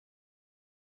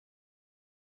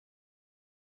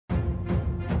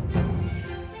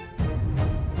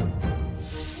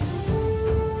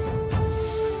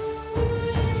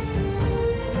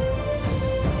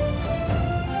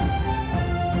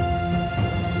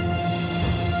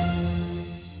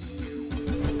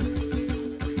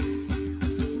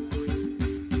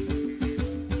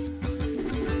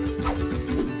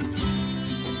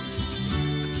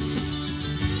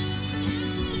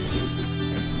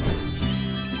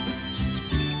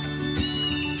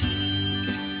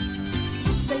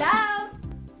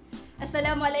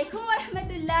Assalamualaikum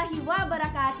warahmatullahi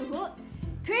wabarakatuh.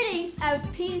 Greetings of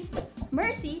peace,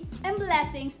 mercy, and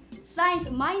blessings,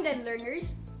 science-minded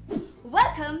learners.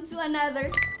 Welcome to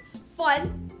another fun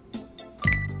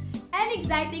and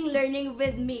exciting learning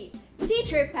with me,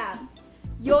 Teacher Pam,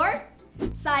 your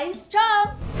science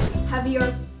chum. Have your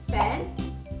pen,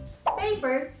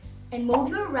 paper, and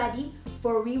module ready,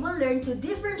 for we will learn to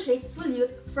differentiate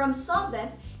solute from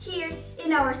solvent here in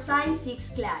our Science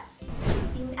 6 class.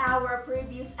 In our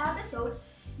previous episode,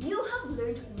 you have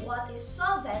learned what is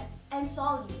solvent and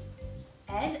solute.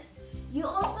 And you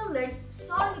also learned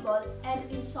soluble and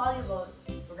insoluble,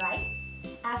 right?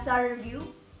 As a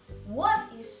review, what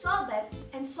is solvent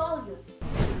and solute?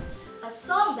 A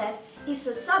solvent is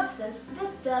a substance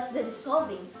that does the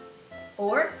dissolving,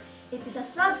 or it is a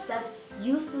substance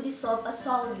used to dissolve a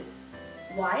solute,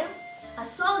 while a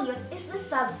solute is the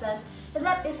substance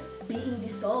that is being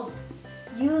dissolved.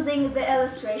 Using the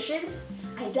illustrations,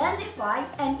 identify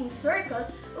and encircle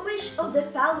which of the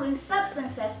following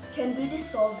substances can be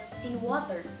dissolved in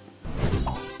water.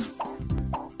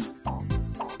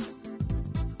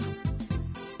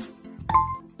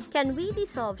 Can we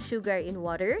dissolve sugar in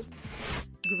water?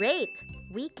 Great,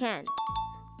 we can.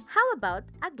 How about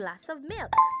a glass of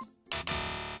milk?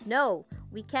 No,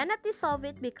 we cannot dissolve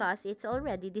it because it's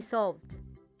already dissolved.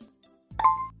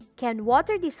 Can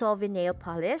water dissolve in nail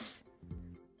polish?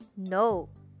 No,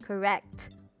 correct.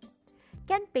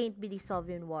 Can paint be dissolved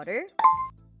in water?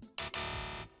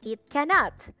 It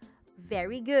cannot.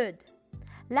 Very good.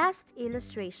 Last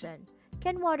illustration.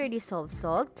 Can water dissolve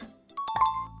salt?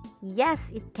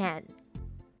 Yes, it can.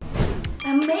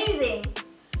 Amazing!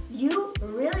 You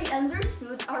really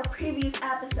understood our previous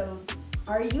episode.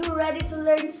 Are you ready to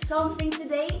learn something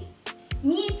today?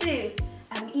 Me too!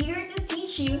 I'm eager to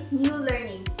teach you new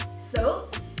learning.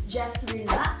 So, just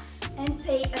relax and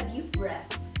take a deep breath.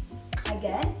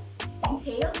 Again,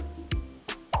 inhale,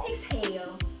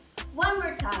 exhale. One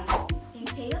more time.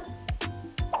 Inhale,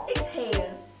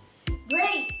 exhale.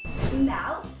 Great!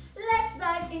 Now, let's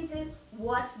dive into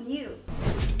what's new.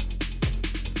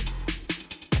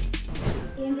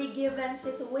 In the given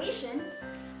situation,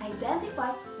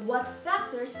 identify what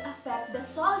factors affect the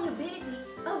solubility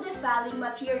of the following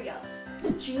materials.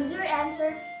 Choose your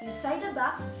answer inside the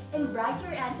box and write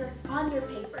your answer on your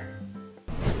paper.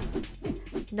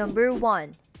 Number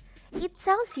 1. It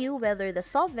tells you whether the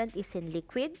solvent is in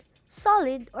liquid,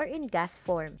 solid, or in gas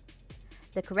form.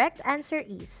 The correct answer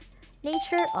is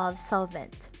nature of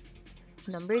solvent.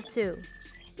 Number 2.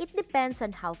 It depends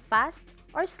on how fast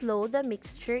or slow the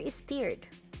mixture is stirred.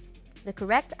 The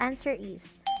correct answer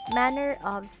is manner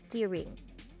of stirring.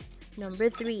 Number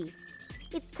 3.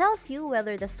 It tells you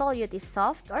whether the solute is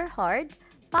soft or hard,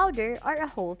 powder, or a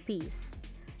whole piece.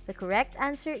 The correct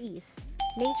answer is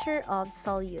nature of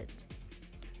solute.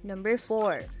 Number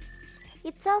 4.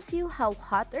 It tells you how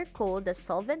hot or cold the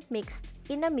solvent mixed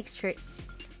in a mixture.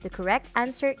 The correct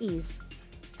answer is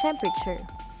temperature.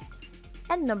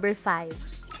 And number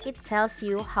 5. It tells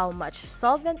you how much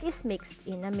solvent is mixed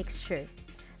in a mixture.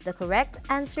 The correct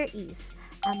answer is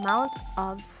amount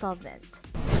of solvent.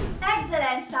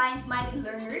 Excellent, science-minded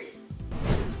learners!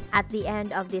 At the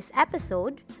end of this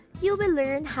episode, you will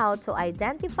learn how to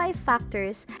identify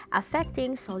factors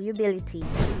affecting solubility.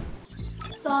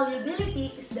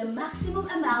 Solubility is the maximum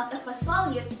amount of a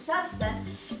solute substance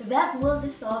that will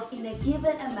dissolve in a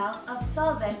given amount of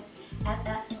solvent at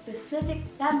a specific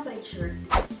temperature.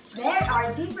 There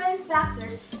are different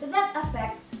factors that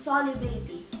affect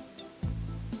solubility.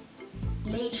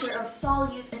 Nature of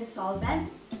solute and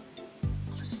solvent,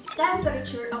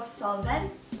 temperature of solvent,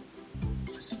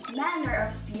 manner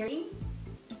of stirring,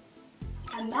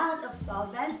 amount of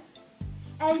solvent,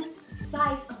 and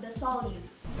size of the solute.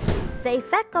 The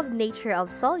effect of nature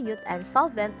of solute and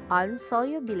solvent on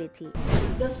solubility.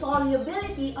 The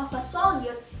solubility of a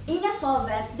solute in a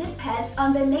solvent depends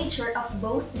on the nature of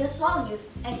both the solute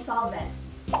and solvent.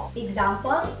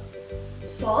 Example,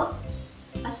 salt.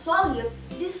 A solute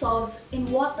dissolves in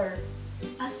water,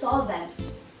 a solvent.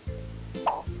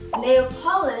 Nail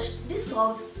polish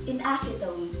dissolves in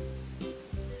acetone.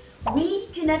 We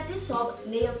cannot dissolve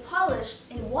nail polish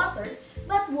in water,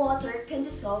 but water can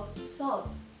dissolve salt.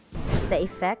 The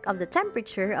effect of the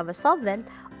temperature of a solvent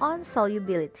on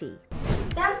solubility.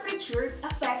 Temperature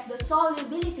affects the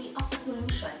solubility of a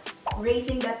solution.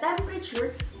 Raising the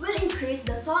temperature will increase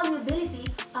the solubility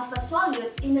of a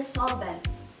solute in a solvent.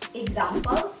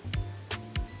 Example,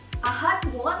 a hot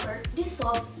water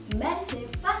dissolves medicine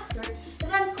faster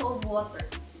than cold water.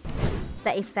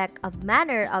 The effect of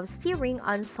manner of stirring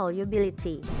on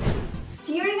solubility.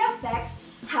 Stirring affects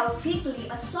how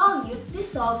quickly a solute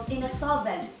dissolves in a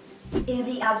solvent. In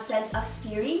the absence of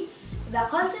stirring, the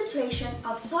concentration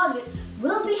of solute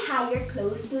will be higher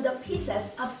close to the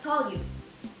pieces of solute.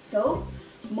 So,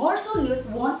 more solute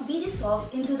won't be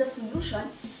dissolved into the solution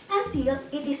until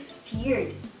it is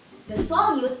stirred. The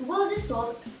solute will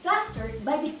dissolve faster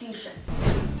by diffusion.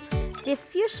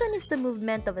 Diffusion is the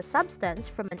movement of a substance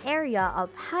from an area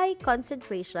of high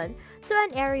concentration to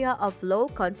an area of low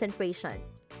concentration.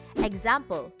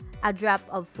 Example, a drop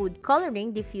of food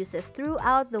coloring diffuses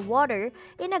throughout the water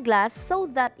in a glass so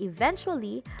that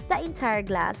eventually the entire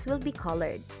glass will be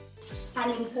colored.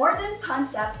 An important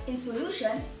concept in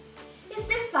solutions is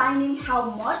defining how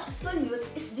much solute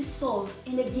is dissolved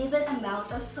in a given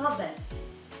amount of solvent.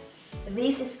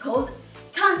 This is called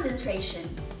concentration.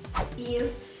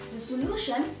 If the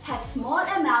solution has small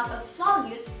amount of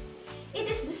solute, it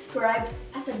is described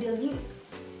as a dilute,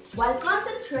 while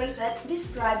concentrated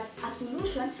describes a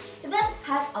solution that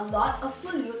has a lot of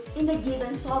solute in a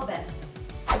given solvent.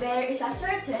 There is a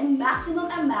certain maximum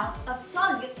amount of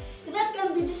solute that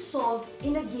can be dissolved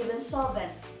in a given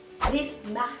solvent. This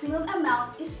maximum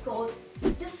amount is called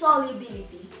the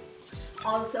solubility.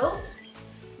 Also,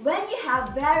 when you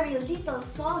have very little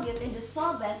solute in the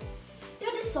solvent, the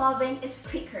dissolving is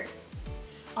quicker.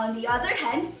 On the other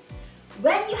hand,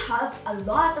 when you have a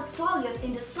lot of solute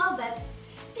in the solvent,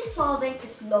 dissolving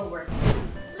is slower.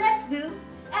 Let's do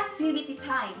activity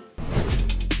time.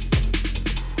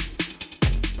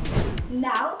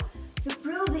 Now, to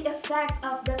prove the effect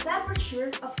of the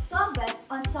temperature of solvent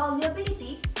on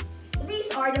solubility,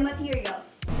 these are the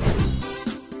materials.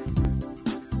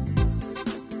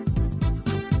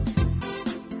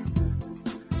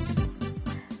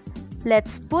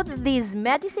 Let's put these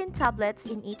medicine tablets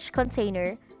in each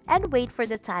container and wait for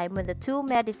the time when the 2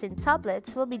 medicine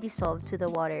tablets will be dissolved to the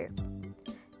water.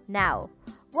 Now,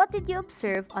 what did you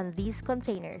observe on these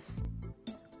containers?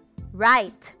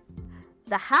 Right!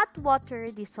 The hot water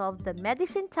dissolved the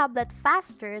medicine tablet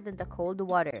faster than the cold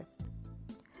water.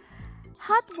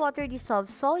 Hot water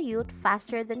dissolves solute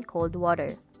faster than cold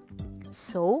water.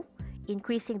 So,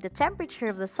 increasing the temperature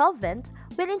of the solvent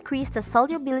will increase the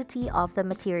solubility of the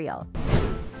material.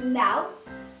 Now,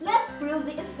 let's prove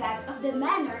the effect of the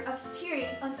manner of stirring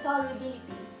on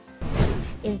solubility.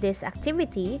 In this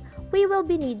activity, we will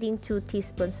be needing 2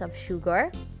 teaspoons of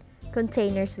sugar,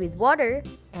 containers with water,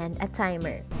 and a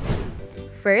timer.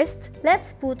 First,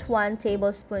 let's put 1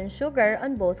 tablespoon sugar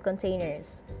on both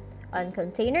containers. On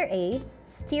container A,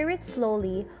 stir it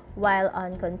slowly, while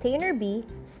on container B,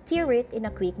 stir it in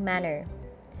a quick manner.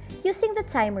 Using the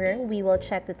timer, we will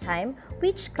check the time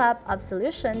which cup of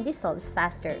solution dissolves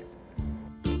faster.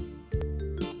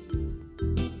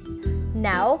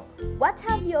 Now, what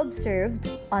have you observed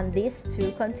on these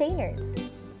 2 containers?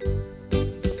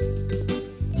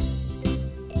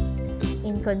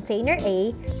 In container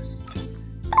A,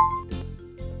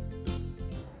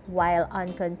 while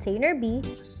on container B,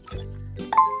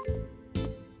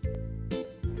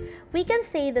 we can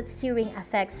say that stirring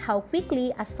affects how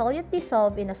quickly a solute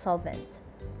dissolves in a solvent.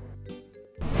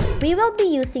 We will be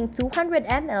using 200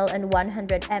 ml and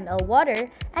 100 ml water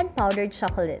and powdered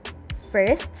chocolate.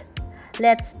 First,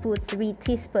 let's put 3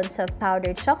 teaspoons of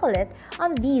powdered chocolate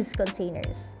on these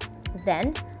containers.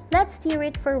 Then, let's stir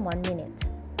it for 1 minute.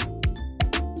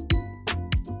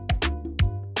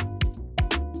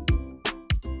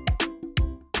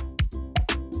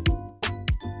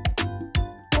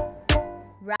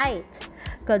 Right!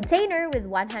 Container with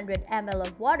 100 ml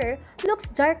of water looks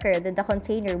darker than the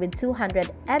container with 200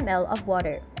 ml of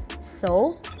water.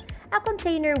 So, a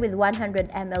container with 100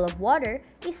 ml of water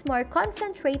is more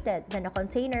concentrated than a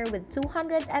container with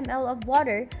 200 ml of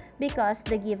water because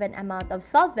the given amount of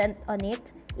solvent on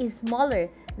it is smaller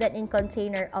than in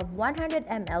container of 100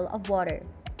 ml of water.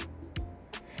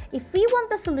 If we want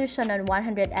the solution on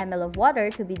 100 ml of water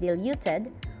to be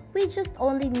diluted, we just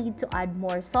only need to add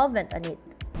more solvent on it.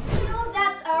 So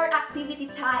that's our activity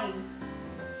time.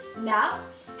 Now,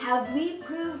 have we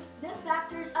proved the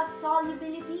factors of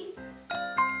solubility?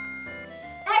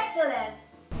 Excellent!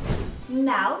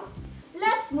 Now,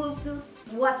 let's move to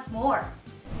what's more.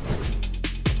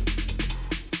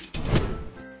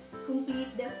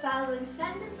 Complete the following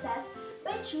sentences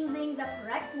by choosing the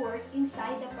correct word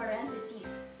inside the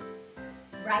parentheses.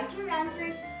 Write your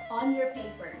answers on your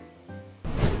paper.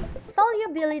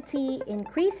 Solubility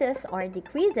increases or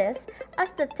decreases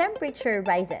as the temperature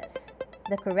rises.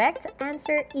 The correct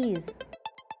answer is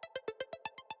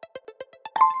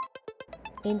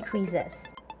increases.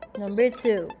 Number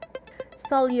 2.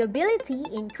 Solubility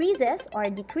increases or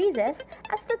decreases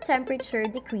as the temperature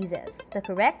decreases. The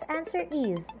correct answer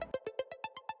is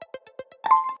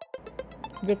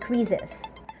decreases.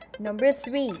 Number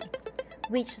 3.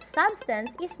 Which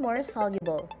substance is more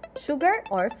soluble, sugar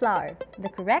or flour? The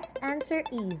correct answer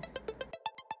is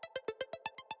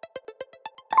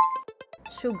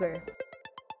sugar.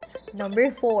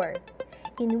 Number 4.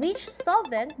 In which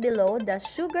solvent below does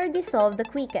sugar dissolve the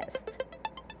quickest?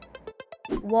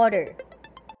 Water.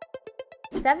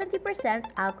 70%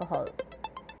 alcohol.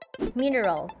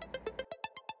 Mineral.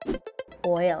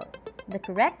 Oil. The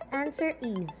correct answer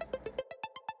is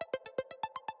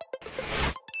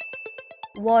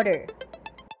water.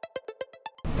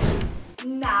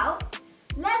 Now,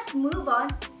 let's move on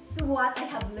to what I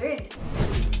have learned.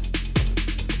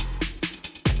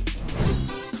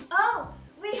 Oh,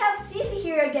 we have Sissy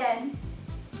here again.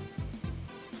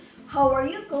 How are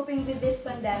you coping with this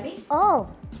pandemic? Oh,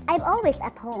 I'm always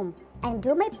at home and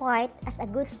do my part as a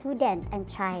good student and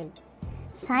child.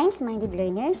 Science-minded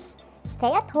learners,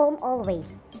 stay at home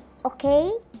always,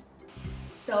 okay?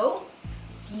 So,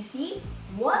 Sissy,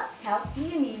 what help do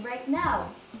you need right now?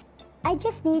 I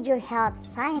just need your help,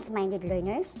 science-minded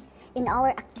learners, in our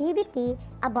activity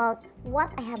about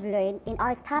what I have learned in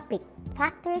our topic,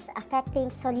 factors affecting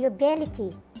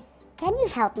solubility. Can you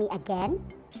help me again?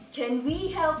 Can we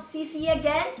help Sissy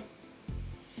again?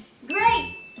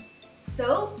 Great!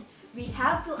 So, we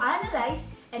have to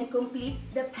analyze and complete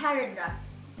the paragraph.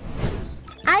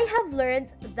 I have learned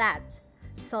that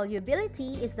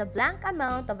solubility is the blank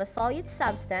amount of a solid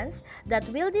substance that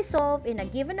will dissolve in a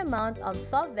given amount of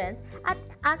solvent at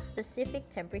a specific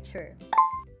temperature.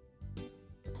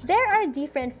 There are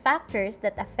different factors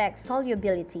that affect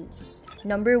solubility.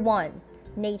 Number 1,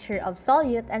 nature of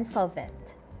solute and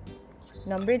solvent.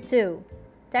 Number 2,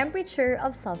 temperature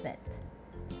of solvent.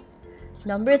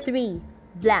 Number 3,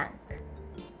 blank.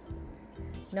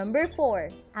 Number 4,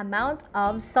 amount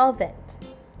of solvent.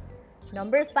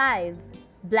 Number 5,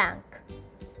 blank.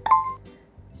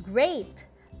 Great!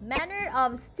 Manner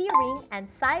of stirring and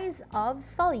size of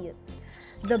solute.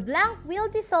 The blank will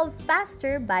dissolve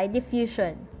faster by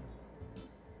diffusion.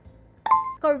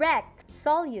 Correct!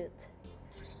 Solute.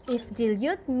 If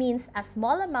dilute means a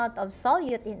small amount of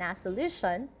solute in a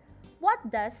solution, what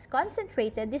does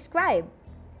concentrated describe?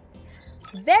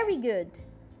 Very good!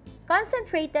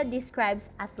 Concentrated describes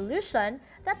a solution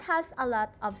that has a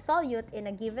lot of solute in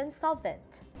a given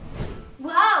solvent.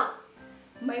 Wow!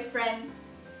 My friend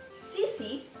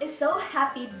Sissy is so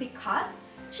happy because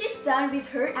she's done with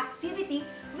her activity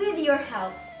with your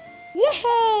help.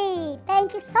 Yay!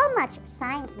 Thank you so much,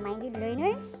 science-minded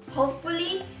learners.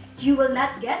 Hopefully, you will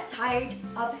not get tired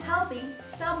of helping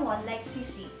someone like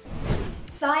Sissy.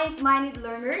 Science-minded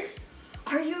learners,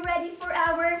 are you ready for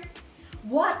our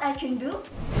What I Can Do?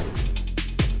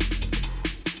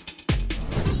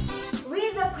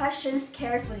 Read the questions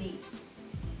carefully.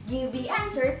 Give the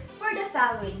answer for the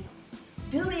following.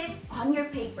 Do it on your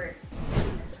paper.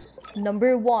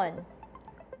 Number 1.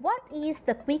 What is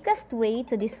the quickest way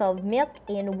to dissolve milk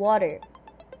in water?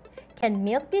 Can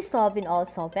milk dissolve in all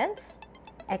solvents?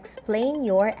 Explain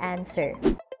your answer.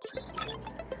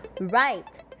 Right!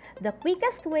 The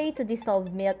quickest way to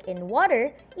dissolve milk in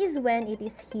water is when it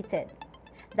is heated.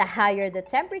 The higher the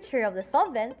temperature of the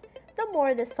solvent, the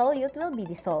more the solute will be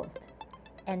dissolved.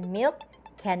 And milk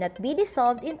cannot be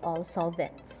dissolved in all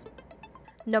solvents.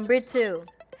 Number 2.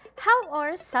 How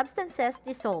are substances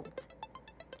dissolved?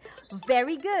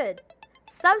 Very good!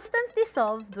 Substance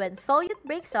dissolved when solute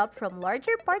breaks up from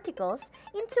larger particles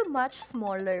into much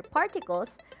smaller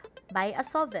particles by a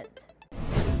solvent.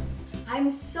 I'm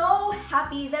so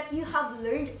happy that you have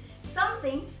learned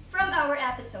something from our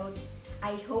episode.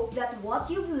 I hope that what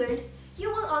you've learned, you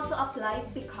will also apply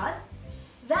because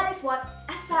that is what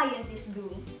a scientist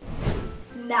do.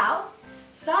 Now,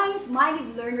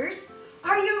 science-minded learners,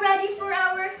 are you ready for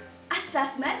our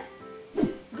assessment?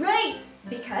 Great!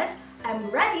 Because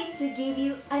I'm ready to give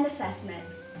you an assessment.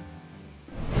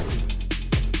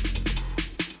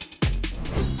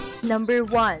 Number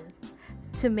 1.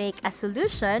 To make a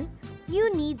solution,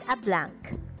 you need a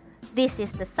blank. This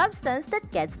is the substance that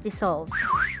gets dissolved.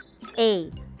 A.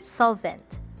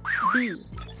 Solvent. B.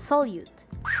 Solute.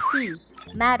 C.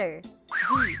 Matter.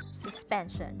 D.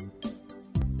 Suspension.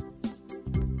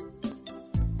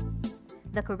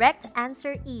 The correct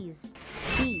answer is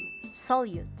B.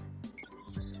 Solute.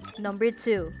 Number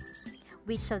 2.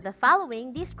 Which of the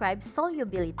following describes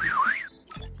solubility?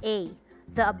 A.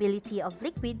 The ability of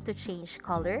liquid to change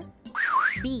color.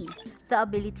 B. The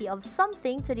ability of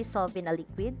something to dissolve in a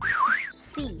liquid.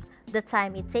 C. The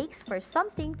time it takes for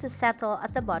something to settle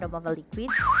at the bottom of a liquid.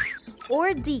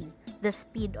 Or D. The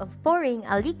speed of pouring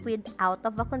a liquid out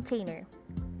of a container.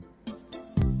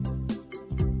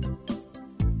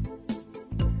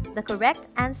 The correct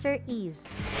answer is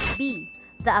B.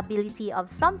 the ability of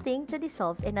something to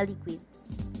dissolve in a liquid.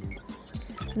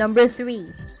 Number 3.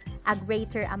 A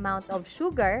greater amount of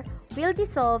sugar will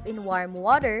dissolve in warm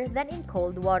water than in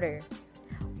cold water.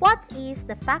 What is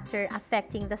the factor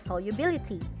affecting the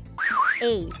solubility?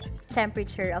 A.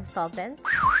 Temperature of solvent.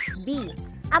 B.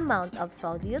 Amount of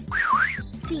solute.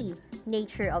 C.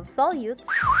 Nature of solute.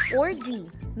 Or D.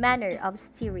 Manner of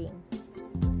stirring.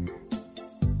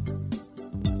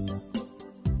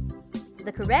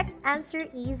 The correct answer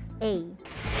is A.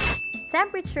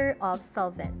 Temperature of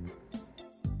solvent.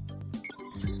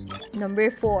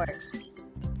 Number 4.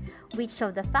 Which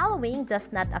of the following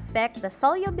does not affect the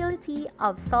solubility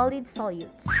of solid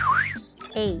solutes?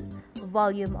 A.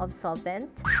 Volume of solvent.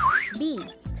 B.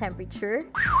 Temperature.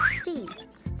 C.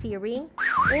 Stirring.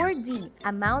 Or D.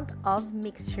 Amount of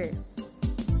mixture.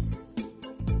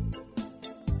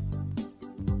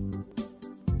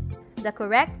 The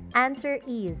correct answer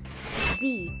is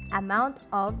D. Amount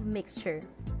of mixture.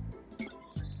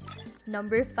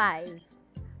 Number 5.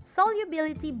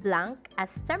 Solubility blank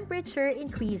as temperature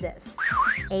increases.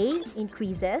 A.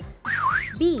 Increases.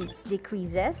 B.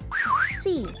 Decreases.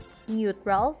 C.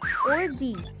 Neutral. Or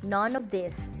D. None of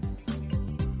this.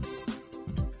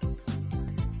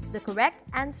 The correct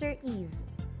answer is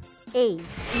A.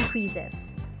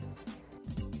 Increases.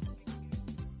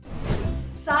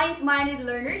 Science-minded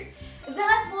learners,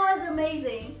 that was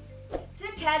amazing! To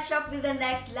catch up with the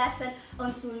next lesson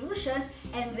on solutions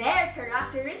and their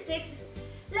characteristics,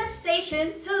 let's stay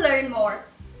tuned to learn more.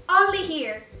 Only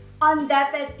here on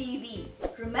DepEd TV.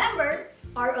 Remember,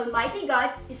 our Almighty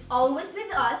God is always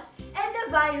with us and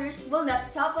the virus will not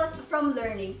stop us from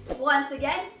learning. Once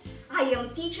again, I am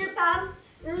Teacher Pam,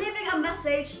 leaving a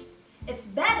message. It's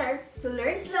better to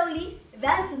learn slowly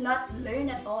than to not learn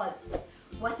at all.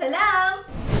 Wassalam!